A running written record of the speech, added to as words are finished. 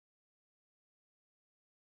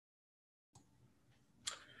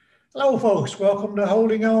Hello, folks. Welcome to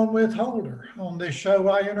Holding On with Holder. On this show,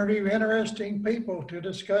 I interview interesting people to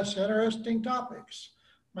discuss interesting topics.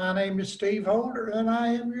 My name is Steve Holder, and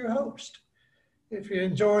I am your host. If you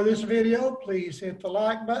enjoy this video, please hit the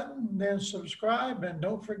like button, then subscribe, and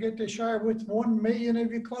don't forget to share with 1 million of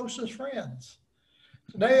your closest friends.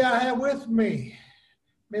 Today, I have with me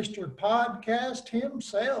Mr. Podcast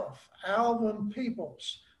himself, Alvin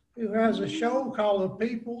Peoples, who has a show called The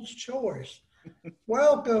People's Choice.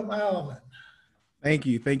 Welcome, Alvin. Thank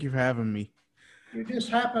you. Thank you for having me. You just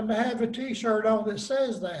happen to have a T-shirt on that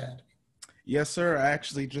says that. Yes, sir. I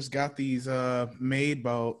actually just got these made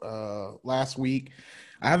about last week.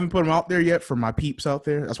 I haven't put them out there yet for my peeps out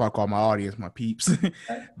there. That's why I call my audience my peeps.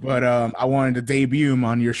 But I wanted to debut them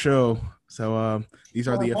on your show. So these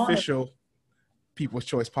are the official People's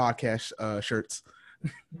Choice podcast shirts.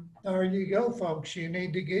 There you go, folks. You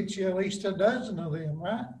need to get you at least a dozen of them,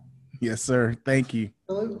 right? Yes, sir. Thank you.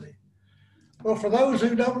 Absolutely. Well, for those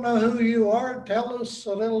who don't know who you are, tell us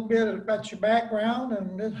a little bit about your background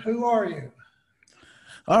and who are you?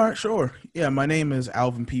 All right, sure. Yeah, my name is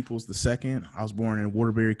Alvin Peoples II. I was born in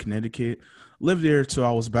Waterbury, Connecticut. Lived there till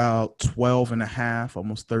I was about 12 and a half,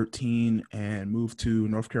 almost 13, and moved to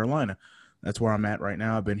North Carolina. That's where I'm at right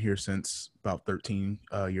now. I've been here since about 13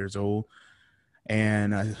 years old.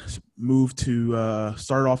 And I moved to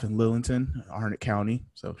start off in Lillington, Harnett County.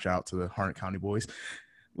 So shout out to the Harnett County boys.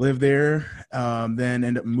 Lived there, then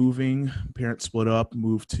ended up moving. Parents split up,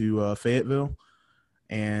 moved to Fayetteville,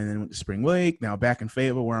 and then went to Spring Lake. Now back in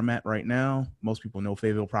Fayetteville, where I'm at right now. Most people know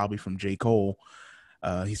Fayetteville probably from J. Cole.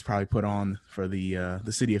 He's probably put on for the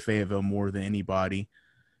city of Fayetteville more than anybody.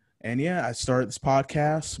 And yeah, I started this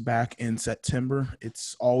podcast back in September.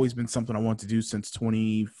 It's always been something I wanted to do since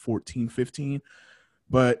 2014, 15.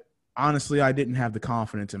 But honestly, I didn't have the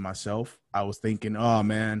confidence in myself. I was thinking, oh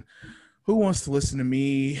man, who wants to listen to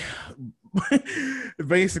me?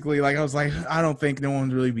 Basically, like I was like, I don't think no one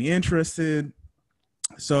would really be interested.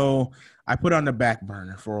 So I put it on the back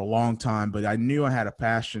burner for a long time, but I knew I had a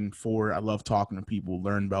passion for it. I love talking to people,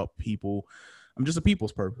 learn about people. I'm just a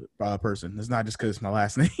people's person. It's not just because it's my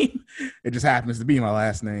last name. It just happens to be my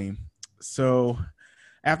last name. So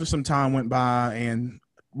after some time went by and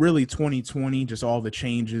really 2020, just all the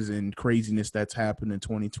changes and craziness that's happened in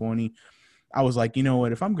 2020, I was like, you know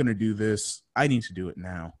what? If I'm going to do this, I need to do it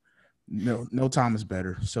now. No time is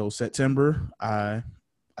better. So September, I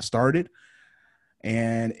started.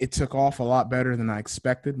 And it took off a lot better than I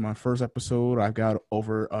expected. My first episode, I've got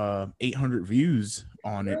over 800 views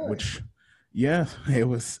on it, which, yeah, it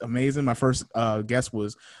was amazing. My first guest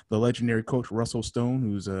was the legendary Coach Russell Stone,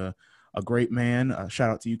 who's a great man. Shout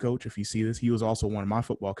out to you, Coach, if you see this. He was also one of my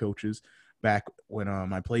football coaches back when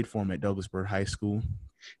I played for him at Douglasburg High School.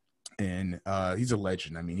 And he's a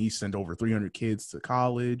legend. I mean, he sent over 300 kids to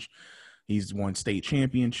college. He's won state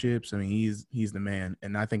championships. I mean, he's the man.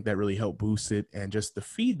 And I think that really helped boost it. And just the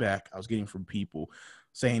feedback I was getting from people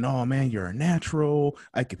saying, oh man, you're a natural.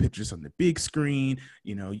 I could picture this on the big screen.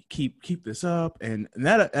 You know, you keep this up. And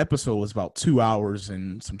that episode was about 2 hours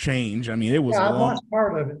and some change. I mean, it was long. I watched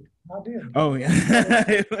part of it. I did. Oh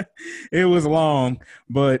yeah. It was long,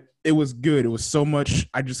 but it was good. It was so much.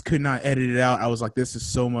 I just could not edit it out. I was like, this is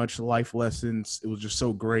so much life lessons. It was just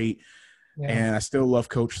so great. Yeah. And I still love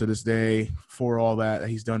Coach to this day for all that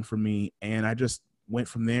he's done for me. And I just went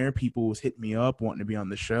from there. People was hitting me up wanting to be on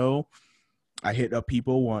the show. I hit up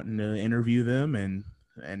people wanting to interview them,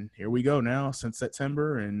 and here we go now since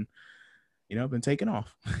September, and you know, been taking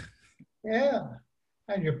off. Yeah.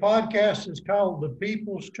 And your podcast is called The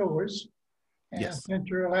People's Choice. And yes. Since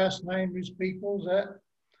your last name is Peoples,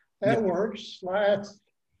 that works. That's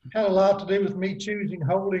had a lot to do with me choosing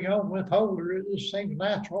Holding On with Holder. It just seems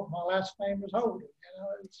natural. My last name is Holder. You know,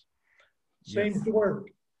 it seems to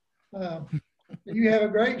work. You have a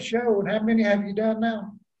great show. And how many have you done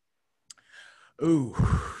now? Ooh,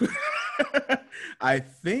 I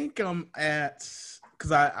think I'm at,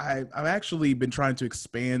 because I've actually been trying to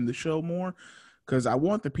expand the show more, because I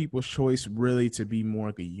want the People's Choice really to be more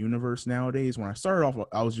like a universe nowadays. When I started off,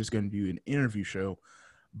 I was just going to do an interview show.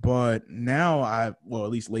 But now at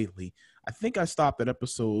least lately, I think I stopped at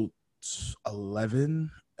episode 11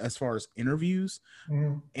 as far as interviews.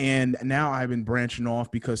 Mm-hmm. And now I've been branching off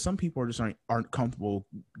because some people just aren't comfortable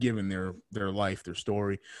giving their life, their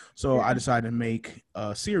story. So I decided to make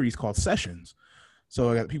a series called Sessions. So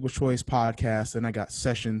I got People's Choice podcast, and I got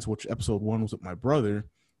Sessions, which episode 1 was with my brother.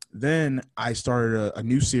 Then I started a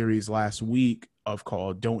new series last week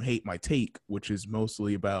called Don't Hate My Take, which is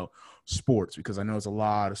mostly about sports, because I know there's a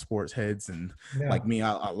lot of sports heads, and like me,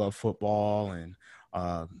 I love football, and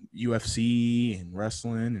UFC and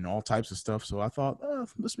wrestling and all types of stuff. So I thought,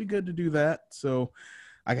 this would be good to do that. So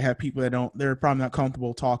I can have people that they're probably not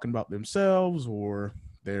comfortable talking about themselves or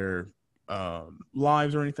their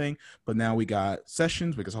lives or anything. But now we got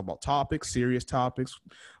sessions. We can talk about topics, serious topics,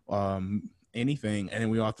 anything. And then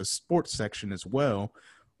we got the sports section as well,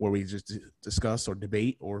 where we just discuss or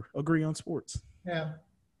debate or agree on sports. Yeah.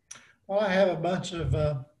 Well, I have a bunch of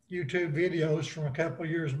YouTube videos from a couple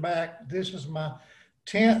of years back. This is my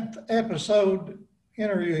 10th episode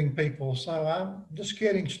interviewing people. So I'm just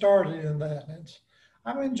getting started in that.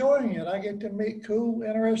 I'm enjoying it. I get to meet cool,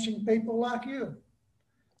 interesting people like you.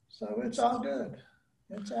 So it's all good.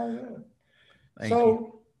 It's all good. Thank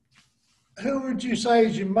you. Who would you say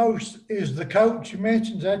is the coach you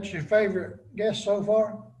mentioned? That's your favorite guest so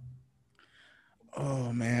far?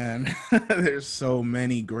 Oh man, there's so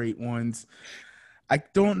many great ones. I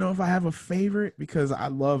don't know if I have a favorite because I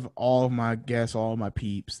love all of my guests, all of my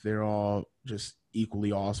peeps. They're all just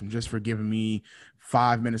equally awesome. Just for giving me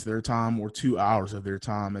 5 minutes of their time or 2 hours of their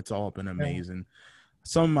time. It's all been amazing. Yeah.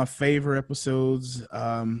 Some of my favorite episodes,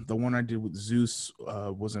 the one I did with Zeus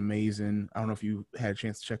was amazing. I don't know if you had a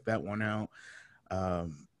chance to check that one out.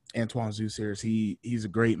 Antoine Zeus here, he's a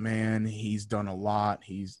great man. He's done a lot.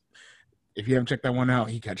 If you haven't checked that one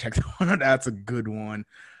out, you gotta check that one out. That's a good one.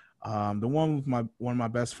 The one with one of my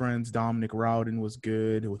best friends, Dominic Rowden, was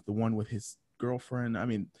good. With the one with his girlfriend, I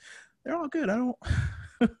mean, they're all good. I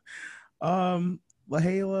don't.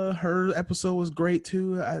 LaHayla, her episode was great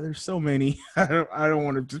too. There's so many. I don't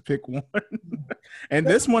want to just pick one. And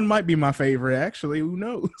this one might be my favorite, actually. Who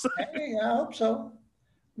knows? Hey, I hope so.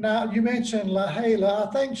 Now, you mentioned LaHayla.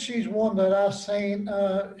 I think she's one that I've seen.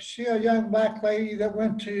 She a young black lady that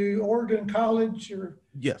went to Oregon College?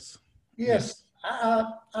 Yes. Yes.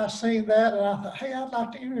 I seen that, and I thought, hey, I'd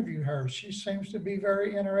like to interview her. She seems to be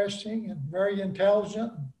very interesting and very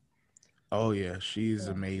intelligent. Oh yeah, she's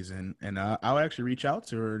amazing, and I'll actually reach out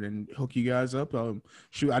to her and hook you guys up.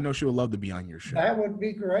 I know she would love to be on your show. That would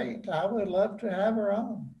be great. I would love to have her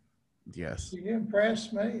on. Yes, she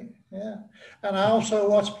impressed me. Yeah, and I also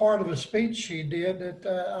watched part of a speech she did at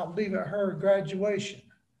I believe at her graduation.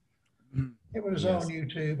 It was on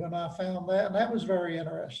YouTube, and I found that, and that was very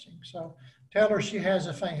interesting. So tell her she has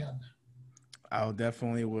a fan. I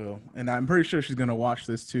definitely will, and I'm pretty sure she's gonna watch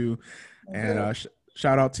this too. Okay. And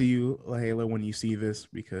shout out to you, LaHayla, when you see this,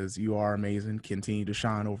 because you are amazing. Continue to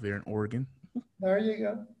shine over there in Oregon. There you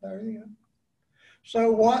go. There you go. So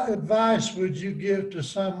what advice would you give to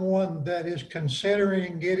someone that is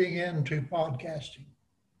considering getting into podcasting?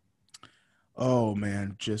 Oh,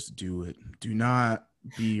 man, just do it. Do not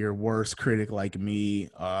be your worst critic like me.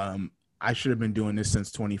 I should have been doing this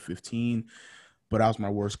since 2015, but I was my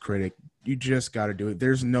worst critic. You just got to do it.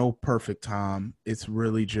 There's no perfect time. It's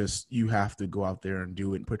really just you have to go out there and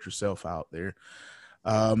do it and put yourself out there.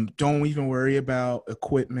 Don't even worry about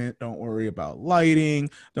equipment. Don't worry about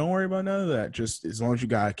lighting. Don't worry about none of that. Just as long as you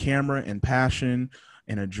got a camera and passion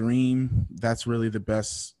and a dream, that's really the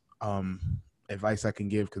best advice I can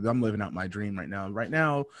give, because I'm living out my dream right now. Right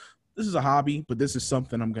now, this is a hobby, but this is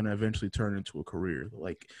something I'm going to eventually turn into a career.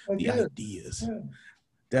 Like ideas. Yeah.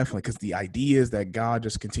 Definitely, because the ideas that God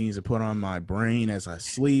just continues to put on my brain as I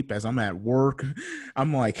sleep, as I'm at work,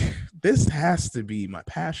 I'm like, this has to be my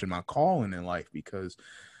passion, my calling in life, because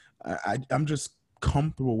I'm just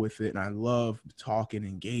comfortable with it, and I love talking,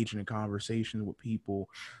 engaging in conversations with people.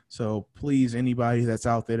 So please, anybody that's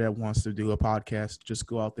out there that wants to do a podcast, just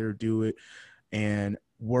go out there, do it, and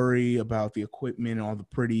worry about the equipment and all the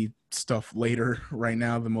pretty stuff later. Right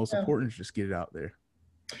now, the most important is just get it out there.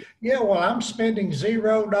 Yeah, well, I'm spending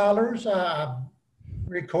 $0. I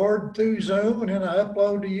record through Zoom, and then I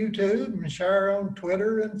upload to YouTube and share on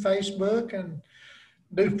Twitter and Facebook, and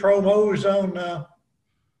do promos on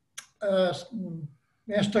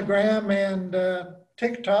Instagram and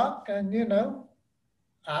TikTok. And, you know,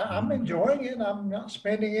 I'm enjoying it. I'm not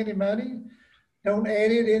spending any money. Don't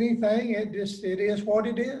edit anything. It is what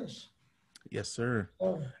it is. Yes, sir.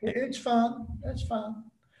 So it's fun. It's fun.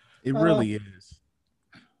 It really is.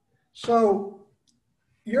 So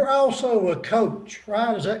you're also a coach,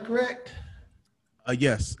 right? Is that correct?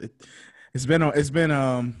 Yes. It's been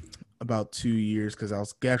about 2 years, because I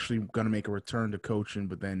was actually going to make a return to coaching,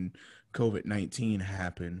 but then COVID-19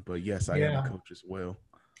 happened. But yes, I am a coach as well.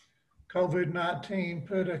 COVID-19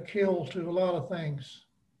 put a kill to a lot of things.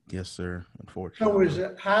 Yes, sir. Unfortunately. So is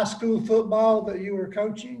it high school football that you were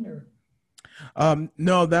coaching, or?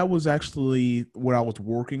 No, that was actually what I was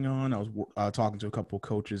working on. I was talking to a couple of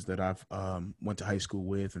coaches that I've went to high school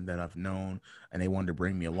with and that I've known, and they wanted to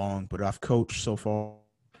bring me along. But I've coached so far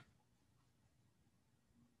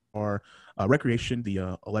our recreation,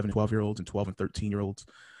 the 11 and 12-year-olds and 12 and 13-year-olds.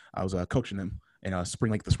 I was coaching them in the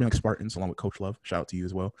Spring Lake Spartans, along with Coach Love. Shout out to you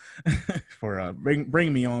as well for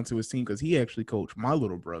bringing me on to his team, because he actually coached my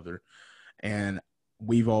little brother. And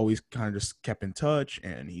we've always kind of just kept in touch,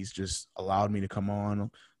 and he's just allowed me to come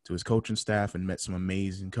on to his coaching staff and met some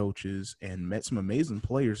amazing coaches and met some amazing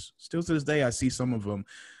players. Still to this day, I see some of them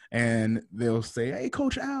and they'll say, "Hey,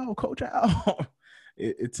 Coach Al, Coach Al."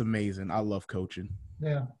 It's amazing. I love coaching.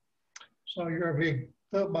 Yeah. So you're a big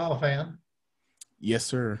football fan. Yes,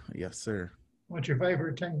 sir. Yes, sir. What's your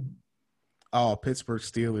favorite team? Oh, Pittsburgh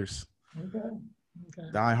Steelers. Okay.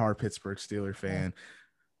 Die-hard Pittsburgh Steeler fan.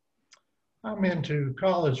 I'm into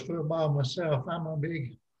college football myself. I'm a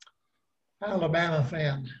big Alabama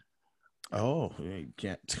fan. Oh, you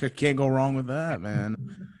can't go wrong with that, man.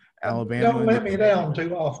 Alabama. Don't let me down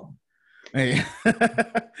too often. Hey.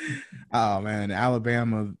 Oh, man,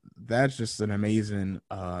 Alabama, that's just an amazing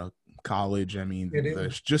college. I mean,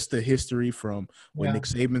 just the history from what Nick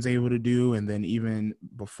Saban's able to do, and then even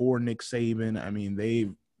before Nick Saban, I mean,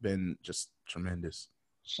 they've been just tremendous.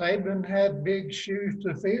 Saban had big shoes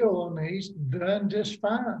to fill, and he's done just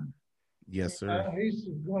fine. Yes, sir. He's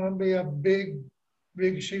going to be a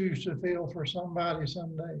big shoes to fill for somebody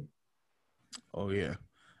someday. Oh, yeah.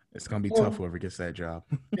 It's going to be tough whoever gets that job.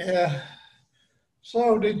 Yeah.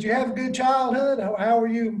 So did you have a good childhood? How were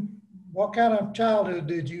you? What kind of childhood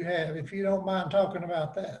did you have, if you don't mind talking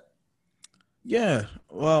about that? Yeah.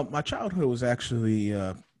 Well, my childhood was actually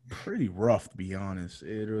pretty rough, to be honest.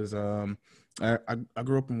 It was I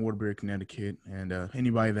grew up in Waterbury, Connecticut, and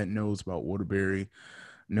anybody that knows about Waterbury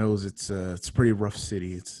knows it's a pretty rough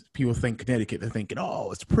city. It's people think Connecticut, they're thinking,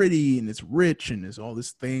 oh, it's pretty and it's rich and there's all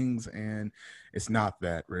these things, and it's not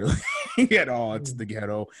that really at all. It's the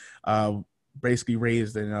ghetto. Basically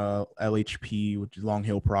raised in LHP, which is Long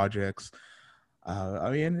Hill Projects.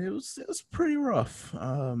 I mean, it was pretty rough.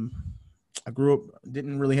 I grew up,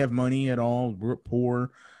 didn't really have money at all. Grew up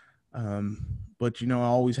poor, but I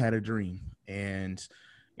always had a dream, and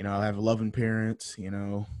I have loving parents.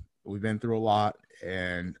 We've been through a lot,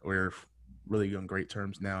 and we're really on great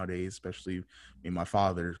terms nowadays, especially me and my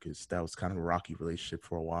father, because that was kind of a rocky relationship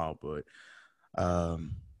for a while. But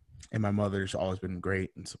and my mother's always been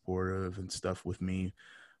great and supportive and stuff with me.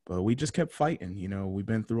 But we just kept fighting. We've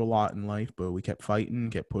been through a lot in life, but we kept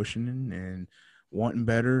fighting, kept pushing, and wanting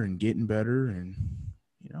better and getting better, and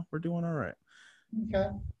we're doing all right. Okay.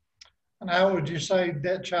 And how would you say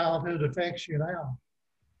that childhood affects you now?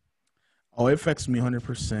 Oh, it affects me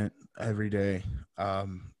 100% every day.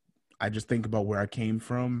 I just think about where I came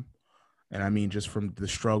from, and I mean just from the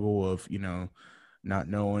struggle of not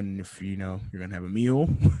knowing if you're gonna have a meal,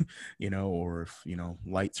 or if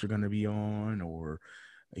lights are gonna be on, or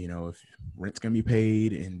if rent's gonna be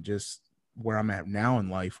paid, and just where I'm at now in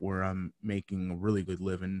life, where I'm making a really good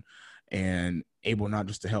living and able not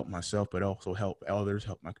just to help myself, but also help others,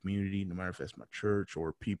 help my community, no matter if that's my church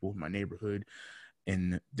or people in my neighborhood,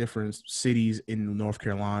 in different cities in North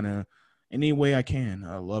Carolina, any way I can.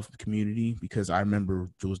 I love the community, because I remember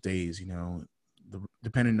those days,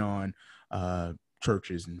 depending on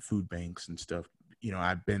churches and food banks and stuff,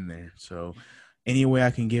 I've been there. So any way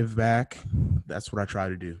I can give back, that's what I try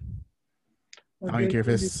to do. I don't care if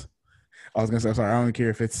it's, I don't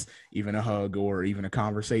care if it's even a hug or even a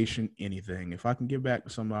conversation, anything. If I can give back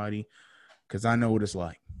to somebody, because I know what it's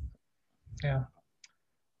like. Yeah,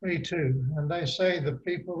 me too. And they say the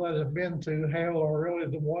people that have been through hell are really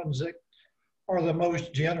the ones that are the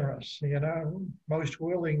most generous, most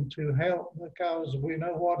willing to help, because we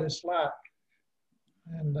know what it's like.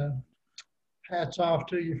 And hats off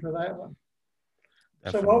to you for that one.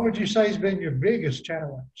 Definitely. So what would you say has been your biggest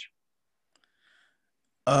challenge?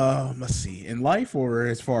 Let's see, in life or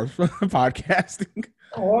as far as podcasting?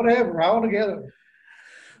 Whatever, all together.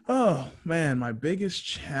 Oh, man, my biggest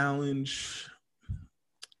challenge,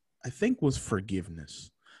 I think, was forgiveness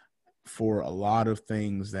for a lot of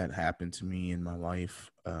things that happened to me in my life,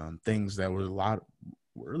 things that were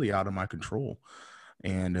really out of my control.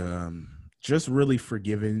 And just really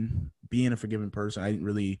being a forgiving person. I didn't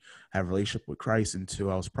really have a relationship with Christ until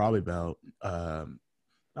I was probably about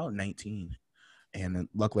 19. And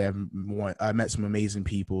luckily, I met some amazing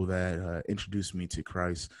people that introduced me to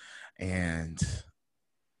Christ and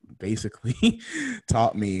basically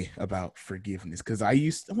taught me about forgiveness. Because I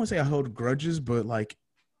want to say I held grudges, but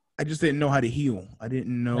I just didn't know how to heal. I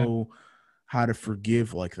didn't know how to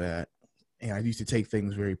forgive like that. And I used to take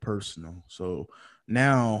things very personal. So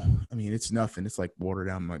now, I mean, it's nothing. It's like water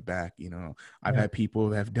down my back. I've had people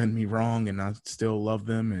that have done me wrong, and I still love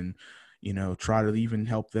them, and, try to even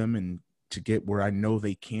help them and to get where I know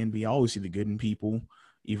they can be. I always see the good in people,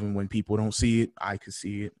 even when people don't see it, I could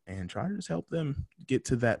see it, and try to just help them get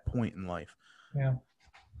to that point in life. Yeah.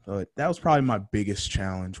 But that was probably my biggest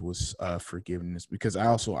challenge was forgiveness, because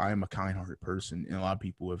I am a kind-hearted person, and a lot of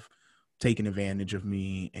people have taken advantage of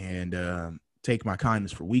me and take my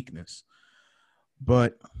kindness for weakness.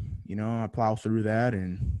 But I plow through that,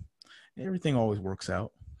 and everything always works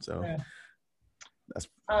out. So Yeah. that's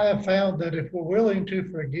I have found that if we're willing to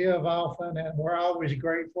forgive often and we're always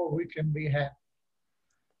grateful, we can be happy.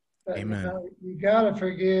 But, amen. you got to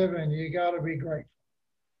forgive and you got to be grateful.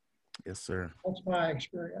 Yes, sir. That's my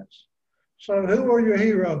experience. So, who are your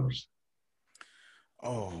heroes?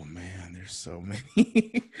 Oh man, there's so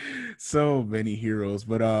many, so many heroes.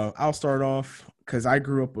 But I'll start off because I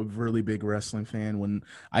grew up a really big wrestling fan when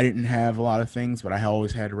I didn't have a lot of things, but I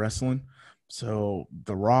always had wrestling. So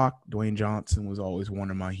The Rock, Dwayne Johnson was always one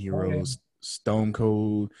of my Oh, yeah. heroes. Stone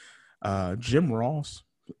Cold, Jim Ross.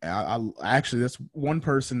 Actually, that's one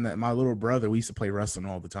person that my little brother, we used to play wrestling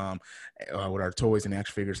all the time with our toys and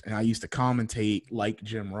action figures, and I used to commentate like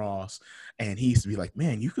Jim Ross, and he used to be like,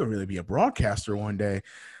 man, you could really be a broadcaster one day.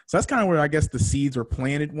 So that's kind of where I guess the seeds were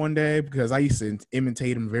planted one day, because I used to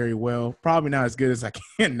imitate him very well. Probably not as good as I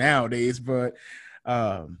can nowadays, but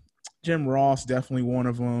Jim Ross, definitely one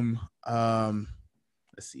of them.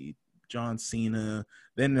 Let's see, John Cena.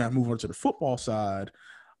 Then I move on to the football side.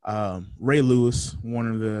 Ray Lewis, one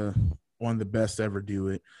of the best to ever do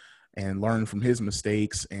it, and learn from his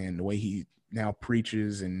mistakes and the way he now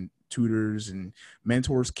preaches and tutors and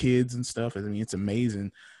mentors kids and stuff. I mean, it's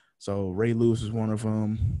amazing. So Ray Lewis is one of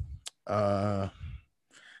them.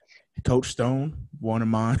 Coach Stone, one of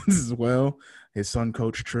mine as well. His son,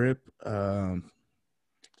 Coach Tripp. Trying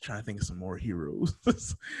to think of some more heroes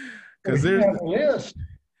because You there's. have a list.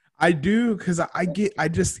 I do, because I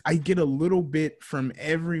get a little bit from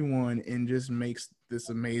everyone and just makes this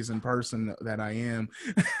amazing person that I am,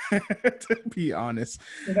 to be honest.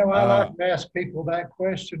 I like to ask people that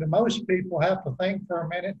question, and most people have to think for a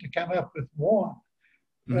minute to come up with one.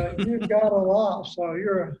 You've got a lot, so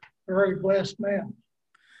you're a very blessed man.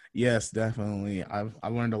 Yes, definitely. I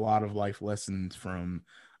learned a lot of life lessons from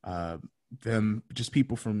them, just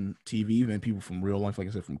people from TV and people from real life, like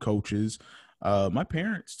I said, from coaches. My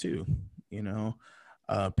parents too,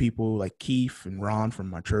 people like Keith and Ron from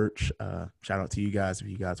my church. Shout out to you guys if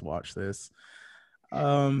you guys watch this.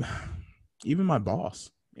 Even my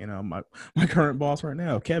boss, my current boss right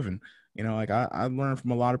now, Kevin. I learned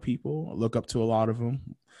from a lot of people. I look up to a lot of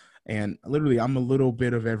them, and literally, I'm a little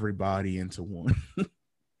bit of everybody into one.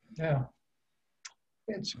 Yeah,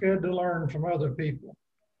 it's good to learn from other people.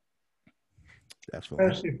 Definitely.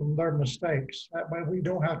 Especially from their mistakes. That way we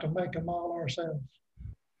don't have to make them all ourselves.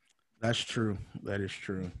 That's true. That is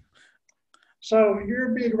true. So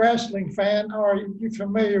you're a big wrestling fan. Are you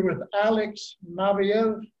familiar with Alex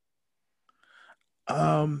Naviev?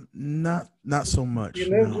 Not so much. He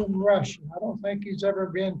lives in Russia. I don't think he's ever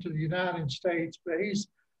been to the United States, but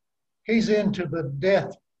he's into the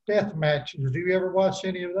death matches. Do you ever watch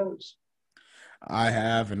any of those? I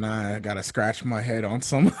have, and I got to scratch my head on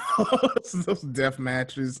some of those death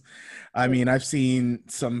matches. I mean, I've seen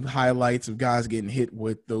some highlights of guys getting hit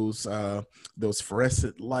with those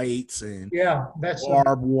fluorescent lights and that's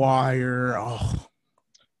barbed wire. Oh,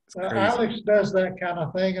 it's crazy. Alex does that kind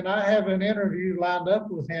of thing, and I have an interview lined up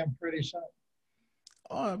with him pretty soon.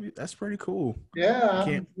 Oh, that's pretty cool. Yeah,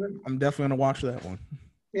 I'm definitely gonna watch that one.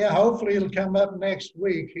 Yeah, hopefully it'll come up next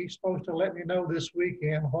week. He's supposed to let me know this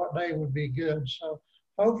weekend what day would be good. So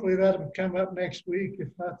hopefully that'll come up next week if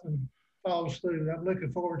nothing falls through. I'm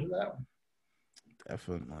looking forward to that one.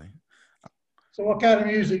 Definitely. So what kind of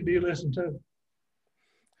music do you listen to?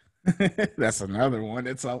 That's another one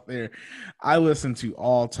that's out there. I listen to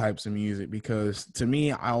all types of music because to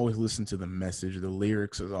me, I always listen to the message. The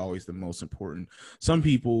lyrics is always the most important. Some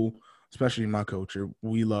people, especially in my culture,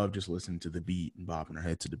 we love just listening to the beat and bopping our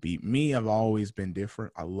head to the beat. Me, I've always been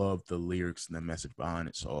different. I love the lyrics and the message behind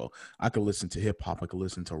it. So I could listen to hip hop. I could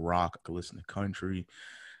listen to rock. I could listen to country.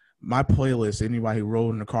 My playlist, anybody who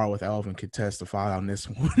rode in the car with Alvin could testify on this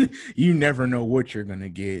one. You never know what you're going to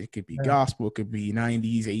get. It could be gospel. It could be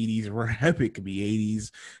 90s, 80s rap. It could be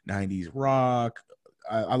 80s, 90s rock.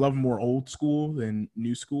 I love more old school than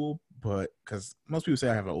new school, but because most people say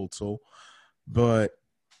I have an old soul. But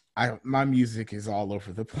my music is all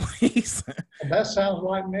over the place. That sounds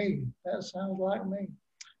like me.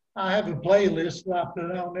 I have a playlist that I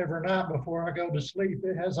put on every night before I go to sleep.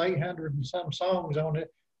 It has 800 and some songs on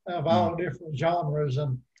it of all different genres.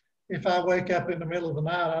 And if I wake up in the middle of the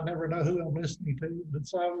night, I never know who I'm listening to. But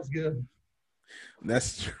it's always good.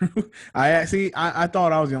 That's true. I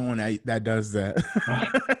thought I was the only one that does that.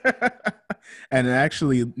 And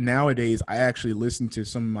actually, nowadays, I actually listen to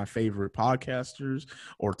some of my favorite podcasters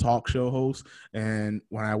or talk show hosts. And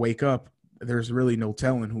when I wake up, there's really no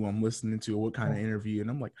telling who I'm listening to or what kind of interview. And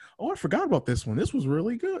I'm like, oh, I forgot about this one. This was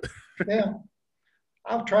really good. Yeah.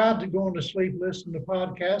 I've tried to go to sleep listening to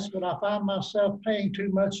podcasts, but I find myself paying too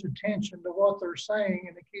much attention to what they're saying,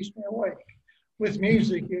 and it keeps me awake. With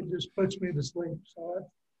music, it just puts me to sleep. So,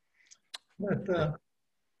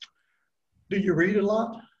 do you read a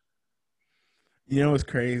lot? You know, it's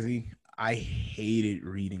crazy. I hated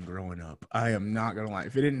reading growing up. I am not going to lie.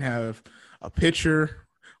 If it didn't have a picture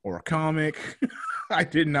or a comic, I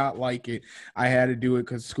did not like it. I had to do it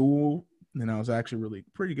because school, and I was actually really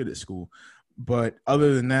pretty good at school. But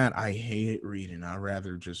other than that, I hated reading. I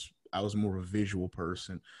was more of a visual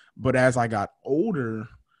person. But as I got older,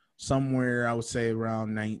 somewhere I would say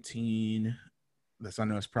around 19, I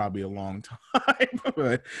know it's probably a long time,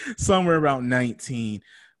 but somewhere about 19,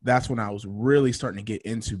 that's when I was really starting to get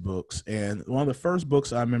into books. And one of the first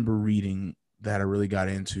books I remember reading that I really got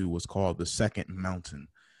into was called The Second Mountain.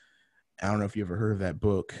 I don't know if you ever heard of that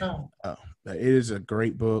book. No. It is a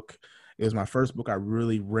great book. It was my first book I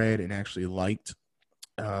really read and actually liked.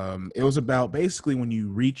 It was about basically when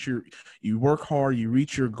you work hard, you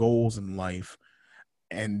reach your goals in life,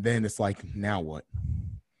 and then it's like, now what?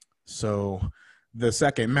 So the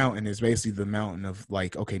second mountain is basically the mountain of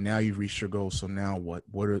like, okay, now you've reached your goal. So now what?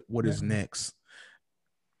 What is next?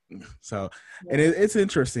 So, and it's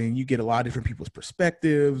interesting. You get a lot of different people's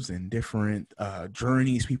perspectives and different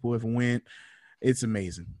journeys people have went. It's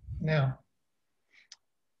amazing. Yeah.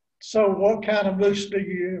 So what kind of books do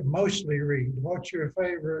you mostly read? What's your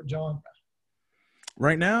favorite genre?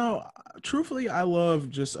 Right now, truthfully, I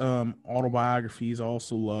love just autobiographies. I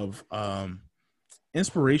also love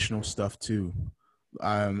inspirational stuff too.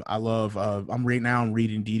 I love. I'm reading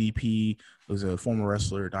DDP, who's a former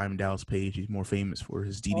wrestler, Diamond Dallas Page. He's more famous for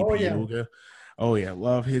his DDP yoga. Oh yeah,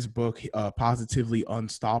 love his book, Positively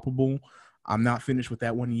Unstoppable. I'm not finished with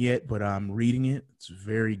that one yet, but I'm reading it. It's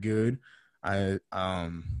very good.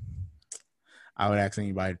 I would ask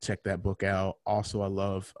anybody to check that book out. Also, I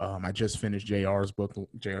love, I just finished JR's book,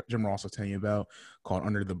 Jim Ross was telling you about, called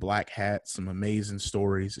Under the Black Hat. Some amazing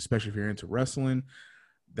stories, especially if you're into wrestling.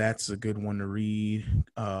 That's a good one to read.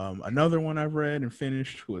 Another one I've read and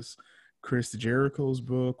finished was Chris Jericho's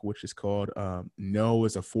book, which is called No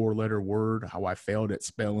is a 4-letter word, How I Failed at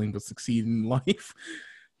Spelling but Succeeded in Life.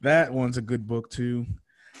 That one's a good book too.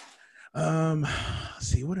 Let's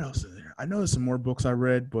see, what else is there? I know there's some more books I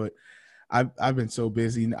read, but I've been so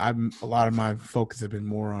busy. A lot of my focus have been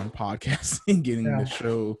more on podcasting,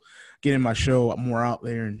 getting my show more out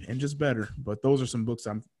there and just better. But those are some books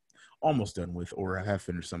I'm almost done with, or I have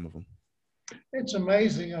finished some of them. It's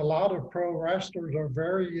amazing. A lot of pro wrestlers are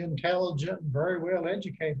very intelligent and very well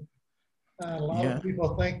educated. A lot of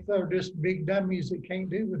people think they're just big dummies that can't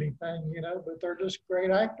do anything, but they're just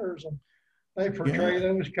great actors and they portray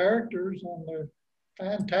those characters and they're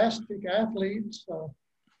fantastic athletes. So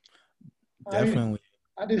definitely.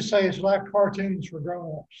 I just say it's like cartoons for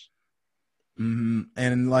grown-ups. Mm-hmm.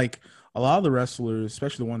 And like a lot of the wrestlers,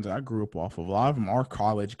 especially the ones that I grew up off of, a lot of them are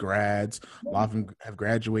college grads. A lot of them have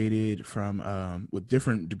graduated from with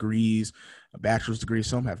different degrees, a bachelor's degree.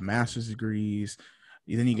 Some have master's degrees.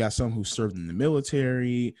 Then you got some who served in the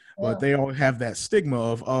military, but they all have that stigma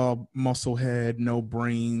of muscle head, no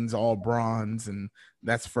brains, all bronze, and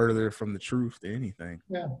that's further from the truth than anything.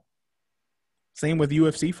 Yeah. Same with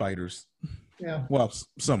UFC fighters. Yeah. Well,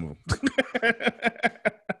 some of them.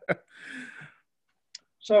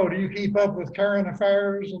 So do you keep up with current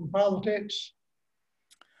affairs and politics?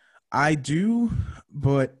 I do,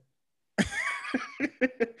 but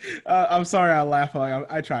I'm sorry I laugh.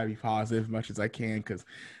 I try to be positive as much as I can because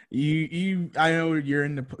I know you're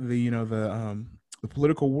in the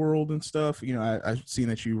political world and stuff. I've seen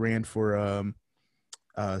that you ran for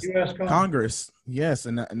US Congress. Yes,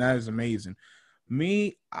 and that is amazing.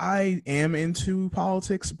 Me, I am into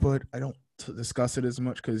politics, but I don't discuss it as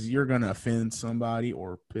much because you're gonna offend somebody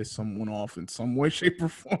or piss someone off in some way, shape, or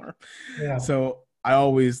form. Yeah. So I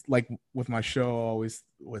always, like with my show, I always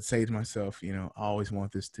would say to myself, I always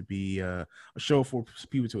want this to be a show for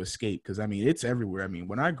people to escape because it's everywhere.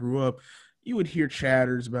 When I grew up, you would hear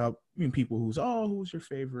chatters about people who's your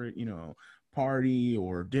favorite, party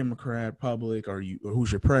or Democrat, Republic, or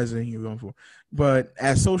who's your president you're going for. But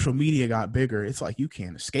as social media got bigger, it's like you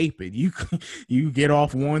can't escape it. You get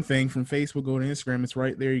off one thing from Facebook, go to Instagram, it's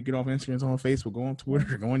right there. You get off Instagram, it's on Facebook, go on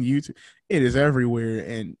Twitter, go on YouTube. It is everywhere.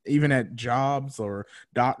 And even at jobs or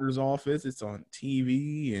doctor's office, it's on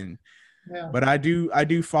TV. But I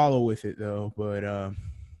do follow with it though. But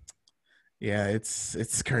Yeah,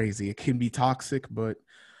 it's crazy. It can be toxic, but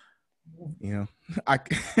you know, I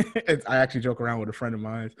I actually joke around with a friend of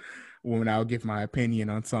mine when I'll give my opinion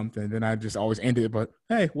on something, then I just always end it. But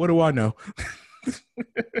hey, what do I know?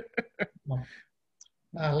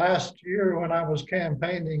 Now, last year when I was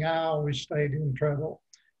campaigning, I always stayed in trouble.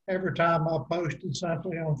 Every time I posted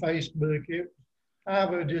something on Facebook, I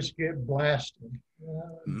would just get blasted.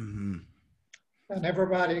 Hmm. And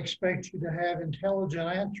everybody expects you to have intelligent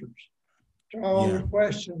answers to all Yeah. the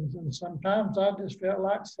questions. And sometimes I just felt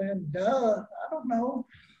like saying, duh, I don't know.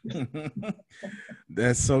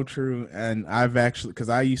 That's so true. And I've actually, because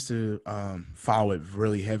I used to follow it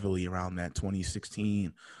really heavily around that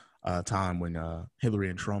 2016 time when Hillary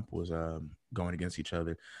and Trump was going against each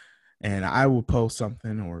other. And I would post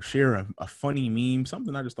something or share a funny meme,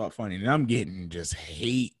 something I just thought funny. And I'm getting just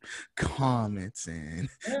hate comments and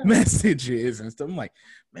Yeah, messages and stuff. I'm like,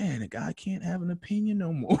 man, a guy can't have an opinion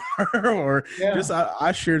no more. Or yeah, just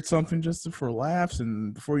I shared something just for laughs.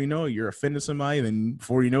 And before you know it, you're offending somebody. Then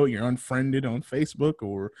before you know it, you're unfriended on Facebook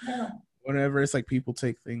or yeah, whatever. It's like people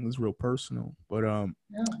take things real personal. But yeah,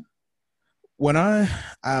 when I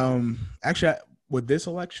actually with this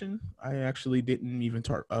election, I actually didn't even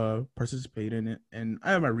participate in it, and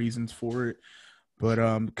I have my reasons for it.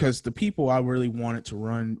 But because the people I really wanted to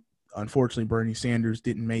run, unfortunately, Bernie Sanders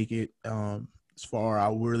didn't make it as far.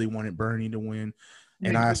 I really wanted Bernie to win,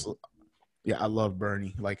 and me too. yeah, I love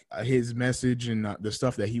Bernie. Like his message and the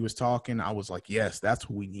stuff that he was talking, I was like, yes, that's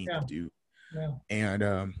what we need Yeah, to do. yeah,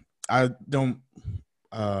 And I don't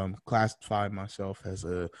classify myself as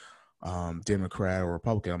a Democrat or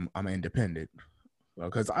Republican. I'm independent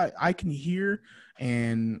because I can hear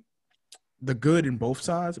and the good in both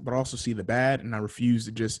sides, but also see the bad, and I refuse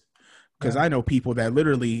to just because yeah, I know people that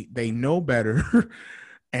literally they know better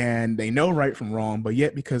and they know right from wrong, but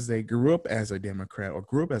yet because they grew up as a Democrat or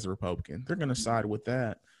grew up as a Republican, they're going to side with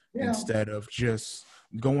that yeah, instead of just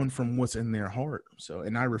going from what's in their heart. So,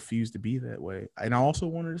 and I refuse to be that way. And I also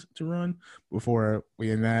wanted to run before we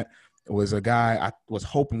in that was a guy I was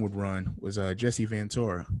hoping would run was Jesse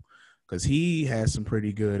Ventura because he has some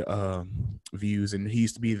pretty good views, and he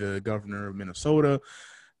used to be the governor of Minnesota.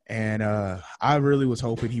 And I really was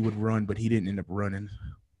hoping he would run, but he didn't end up running.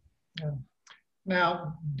 yeah.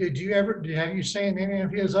 Now, have you seen any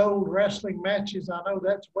of his old wrestling matches? I know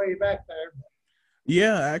that's way back there.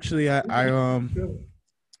 Yeah, actually, I Good.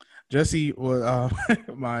 Jesse was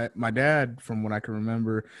my dad from what I can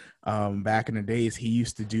remember back in the days. He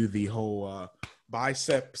used to do the whole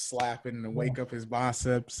bicep slapping to Yeah, wake up his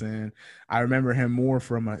biceps, and I remember him more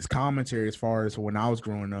from his commentary as far as when I was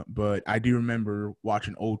growing up. But I do remember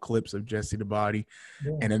watching old clips of Jesse the Body,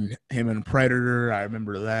 yeah, and then him in Predator. I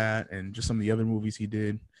remember that, and just some of the other movies he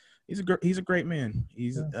did. He's a great man.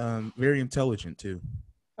 He's yeah. very intelligent too.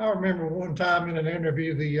 I remember one time in an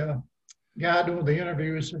interview, the guy doing the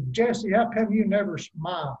interview said, Jesse, how come you never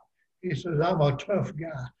smile? He says, I'm a tough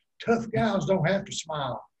guy. Tough guys don't have to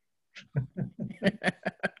smile.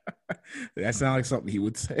 That sounds like something he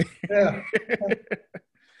would say. Yeah.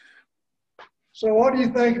 So, what do you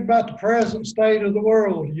think about the present state of the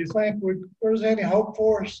world? Do you think there's any hope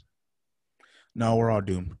for us? No, we're all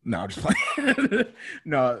doomed. No, I'm just playing.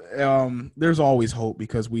 No, there's always hope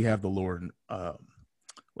because we have the Lord.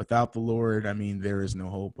 Without the Lord, I mean, there is no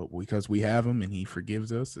hope. But because we have Him and He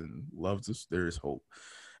forgives us and loves us, there is hope.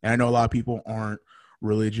 And I know a lot of people aren't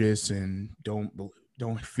religious and don't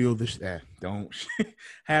feel this don't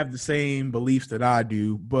have the same beliefs that I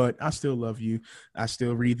do. But I still love you. I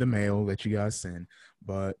still read the mail that you guys send.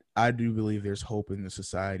 But I do believe there's hope in the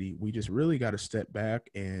society. We just really got to step back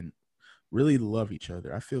and really love each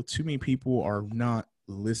other. I feel too many people are not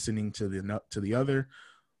listening to the other.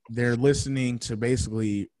 They're listening to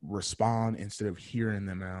basically respond instead of hearing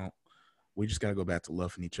them out. We just got to go back to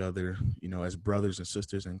loving each other, as brothers and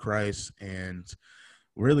sisters in Christ. And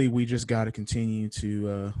really, we just got to continue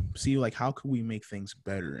to see like how can we make things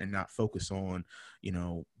better and not focus on,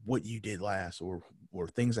 what you did last or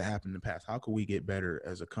things that happened in the past. How can we get better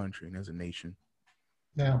as a country and as a nation?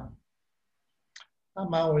 Yeah.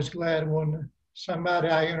 I'm always glad when somebody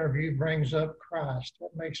I interview brings up Christ. That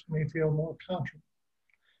makes me feel more comfortable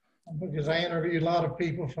because I interview a lot of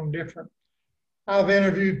people from I've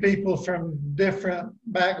interviewed people from different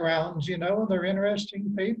backgrounds, and they're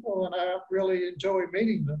interesting people and I really enjoy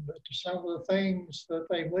meeting them. But some of the things that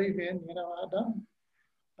they believe in, I don't.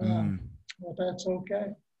 Mm, But that's okay.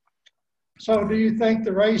 So do you think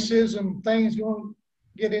the racism thing's going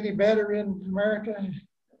to get any better in America?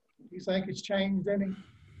 Do you think it's changed any?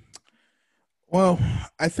 well,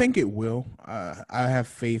 I think it will. I have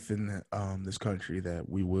faith in this country that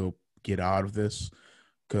we will get out of this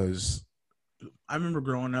because I remember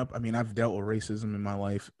growing up. I mean, I've dealt with racism in my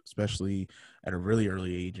life, especially at a really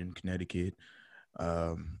early age in Connecticut,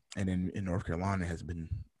 and in North Carolina has been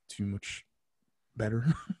too much better.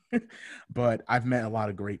 But I've met a lot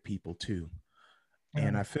of great people too,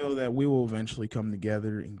 and I feel that we will eventually come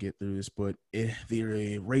together and get through this. But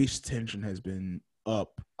the race tension has been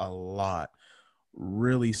up a lot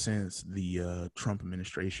really since the Trump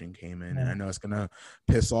administration came in. And I know it's going to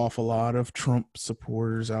piss off a lot of Trump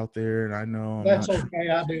supporters out there. And I know That's okay.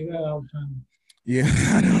 I do that all the time. Yeah,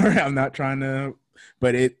 I know, right? I'm not trying to,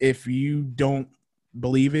 but if you don't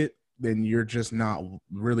believe it, then you're just not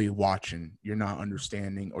really watching. You're not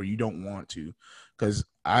understanding, or you don't want to. Because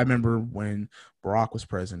I remember when Barack was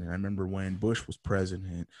president. I remember when Bush was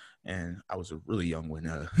president, and I was really young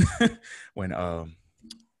when when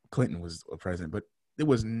Clinton was a president. But there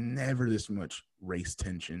was never this much race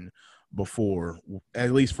tension before,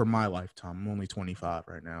 at least for my lifetime. I'm only 25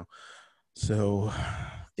 right now, so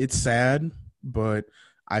it's sad, but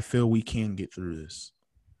I feel we can get through this.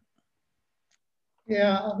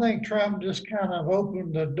 Yeah, I think Trump just kind of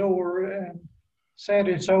opened the door and said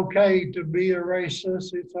it's okay to be a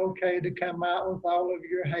racist. It's okay to come out with all of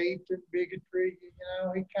your hate and bigotry.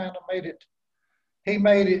 He kind of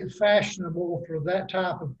made it fashionable for that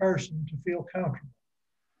type of person to feel comfortable.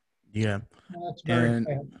 Yeah. And that's very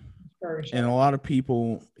sad. And a lot of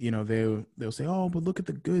people, they'll say, "Oh, but look at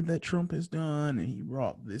the good that Trump has done, and he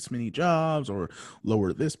brought this many jobs or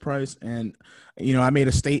lowered this price." And I made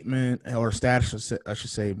a statement or a status, I should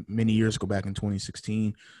say, many years ago, back in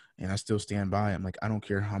 2016, and I still stand by it. I'm like, I don't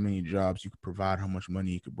care how many jobs you could provide, how much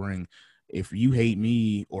money you could bring. If you hate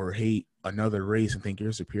me or hate another race and think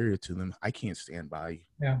you're superior to them, I can't stand by you.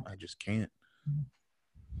 Yeah, I just can't.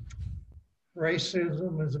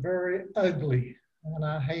 Racism is very ugly, and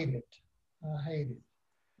I hate it. I hate it.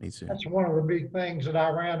 Me too. That's one of the big things that I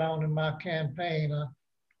ran on in my campaign. I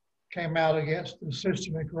came out against the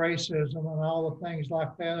systemic racism and all the things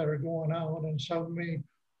like that are going on, and so many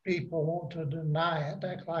people want to deny it,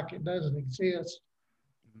 act like it doesn't exist.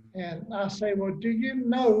 And I say, well, do you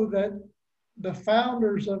know that the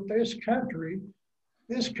founders of this country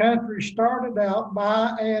started out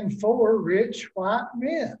by and for rich white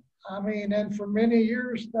men? I mean, and for many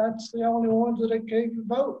years, that's the only ones that came to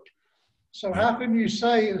vote. So how can you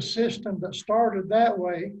say a system that started that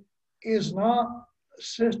way is not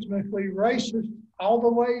systemically racist all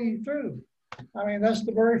the way through? I mean, that's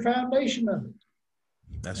the very foundation of it.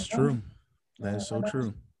 That's true. That is so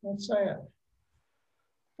true. That's sad.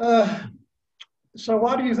 So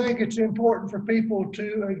why do you think it's important for people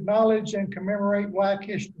to acknowledge and commemorate Black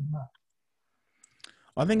History Month?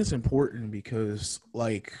 I think it's important because,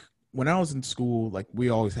 like, when I was in school, like, we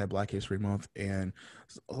always had Black History Month, and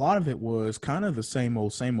a lot of it was kind of the same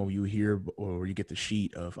old you hear, or you get the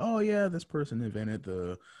sheet of, oh yeah, this person invented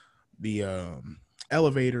the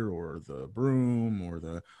elevator or the broom or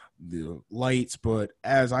the lights. But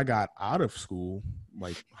as I got out of school,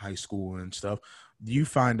 like high school and stuff, you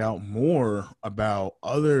find out more about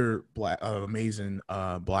other amazing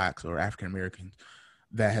Blacks or African Americans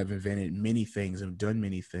that have invented many things and done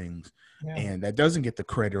many things. Yeah. And that doesn't get the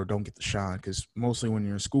credit or don't get the shine, because mostly when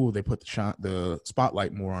you're in school, they put the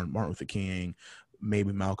spotlight more on Martin Luther King,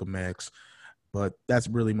 maybe Malcolm X, but that's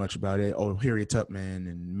really much about it. Or Harriet Tubman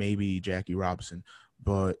and maybe Jackie Robinson.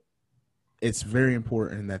 But it's very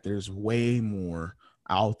important that there's way more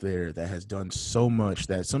out there that has done so much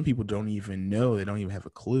that some people don't even know. They don't even have a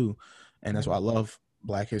clue. And that's why I love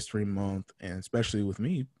Black History Month, and especially with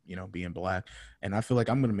me, being Black. And I feel like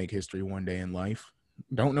I'm going to make history one day in life.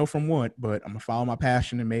 Don't know from what, but I'm going to follow my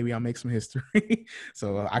passion, and maybe I'll make some history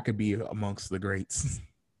so I could be amongst the greats.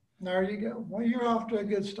 There you go. Well, you're off to a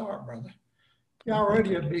good start, brother. You're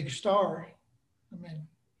already a big star. I mean,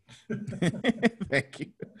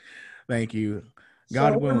 Thank you.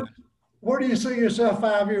 God willing. Where do you see yourself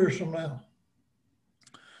 5 years from now?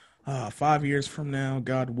 5 years from now,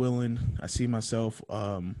 God willing, I see myself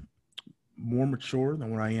more mature than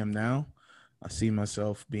what I am now. I see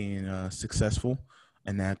myself being successful,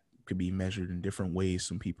 and that could be measured in different ways.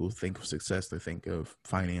 Some people think of success, they think of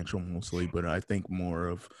financial mostly, but I think more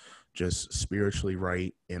of just spiritually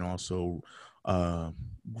right, and also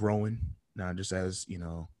growing, not just as,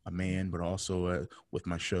 a man, but also with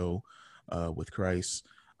my show, with Christ.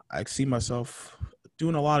 I see myself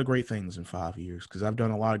doing a lot of great things in 5 years, because I've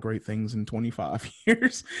done a lot of great things in 25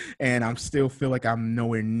 years, and I'm still feel like I'm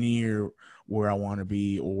nowhere near where I want to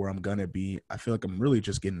be or where I'm going to be. I feel like I'm really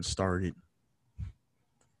just getting started.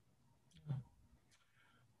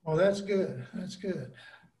 Well, that's good. That's good.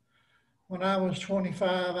 When I was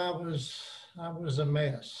 25, I was a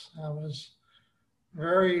mess. I was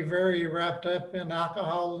very, very wrapped up in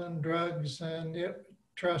alcohol and drugs. And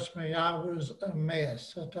trust me, I was a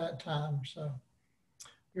mess at that time. So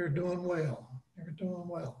you're doing well. You're doing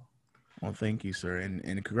well. Well, thank you, sir, and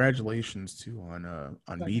congratulations too on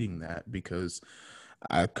Thank you. beating that, because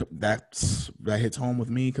that hits home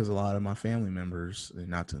with me, because a lot of my family members, and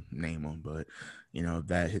not to name them, but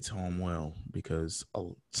that hits home well, because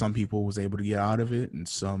some people was able to get out of it, and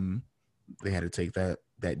some they had to take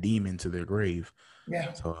that demon to their grave.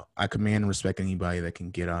 Yeah, So I commend and respect anybody that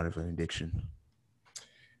can get out of an addiction.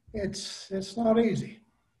 it's not easy.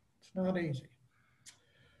 It's not easy.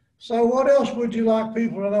 So what else would you like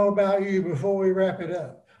people to know about you before we wrap it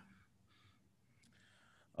up?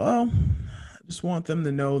 I just want them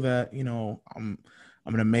to know that I'm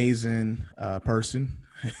an amazing person,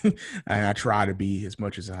 and I try to be as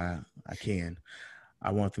much as I can.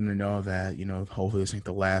 I want them to know that hopefully this ain't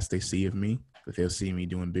the last they see of me. That they'll see me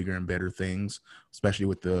doing bigger and better things, especially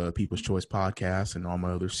with the People's Choice podcast and all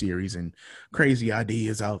my other series and crazy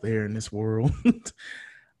ideas out there in this world.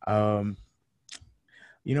 um,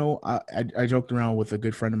 I joked around with a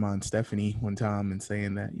good friend of mine, Stephanie, one time, and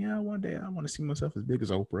saying that, yeah, one day I want to see myself as big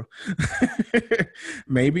as Oprah.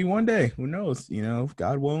 Maybe one day, who knows?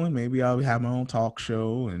 God willing, maybe I'll have my own talk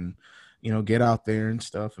show and, get out there and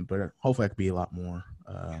stuff. But hopefully I could be a lot more.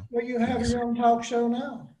 Well, you have your own talk show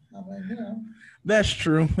now. I mean. That's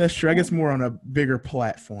true. That's true. I guess more on a bigger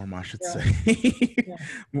platform, I should say.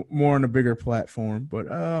 Yeah. More on a bigger platform. But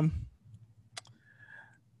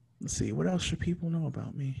let's see, what else should people know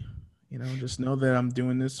about me? Just know that I'm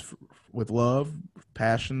doing this with love,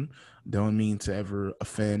 passion. Don't mean to ever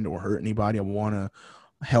offend or hurt anybody. I want to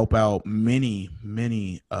help out many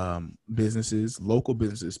businesses, local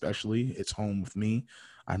businesses especially. It's home with me.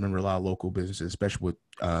 I remember a lot of local businesses, especially with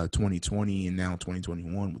 2020 and now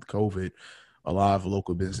 2021 with COVID. A lot of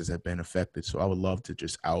local businesses have been affected. So I would love to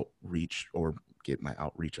just outreach, or get my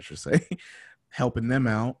outreach, I should say, helping them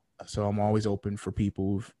out. So I'm always open for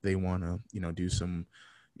people if they want to, do some,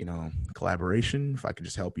 collaboration. If I could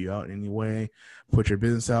just help you out in any way, put your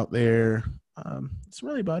business out there. It's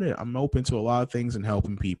really about it. I'm open to a lot of things and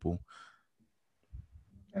helping people.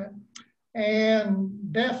 Okay.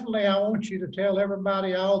 And definitely, I want you to tell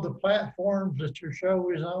everybody all the platforms that your show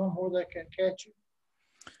is on, where they can catch you.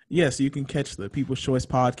 Yes, you can catch the People's Choice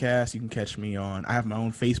podcast. You can catch me on, I have my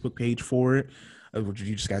own Facebook page for it.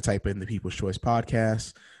 You just got to type in the People's Choice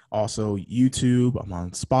podcast. Also, YouTube. I'm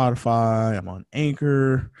on Spotify. I'm on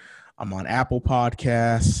Anchor. I'm on Apple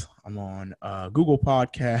Podcasts. I'm on Google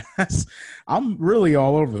Podcasts. I'm really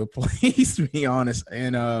all over the place, to be honest.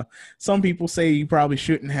 And some people say you probably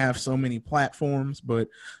shouldn't have so many platforms, but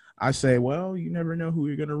I say, well, you never know who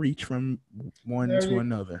you're going to reach from one to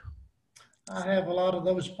another. I have a lot of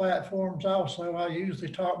those platforms also. I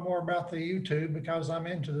usually talk more about the YouTube because I'm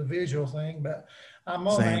into the visual thing, but I'm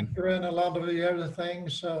on Anchor and a lot of the other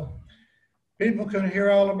things. So people can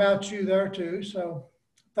hear all about you there too. So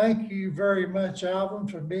thank you very much, Alvin,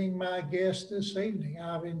 for being my guest this evening.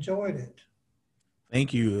 I've enjoyed it.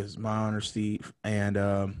 Thank you. It's my honor, Steve. And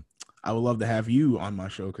I would love to have you on my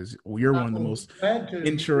show, because you're one of the most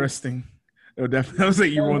interesting. Definitely, I would say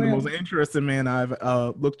you're one of the most interesting man I've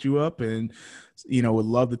looked you up, and would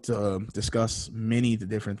love to discuss many of the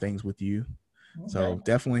different things with you. Okay. So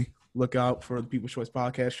definitely look out for the People's Choice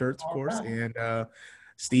podcast shirts, of course, and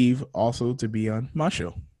Steve also to be on my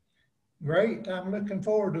show. Great, I'm looking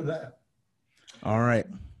forward to that. All right.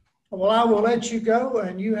 Well, I will let you go,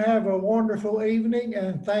 and you have a wonderful evening,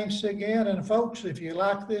 and thanks again. And folks, if you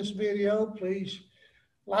like this video, please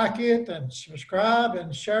like it and subscribe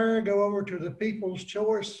and share. Go over to the People's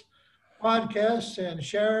Choice podcast and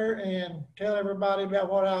share and tell everybody about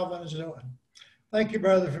what Alvin is doing. Thank you,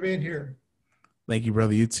 brother, for being here. Thank you,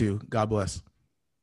 brother. You too. God bless.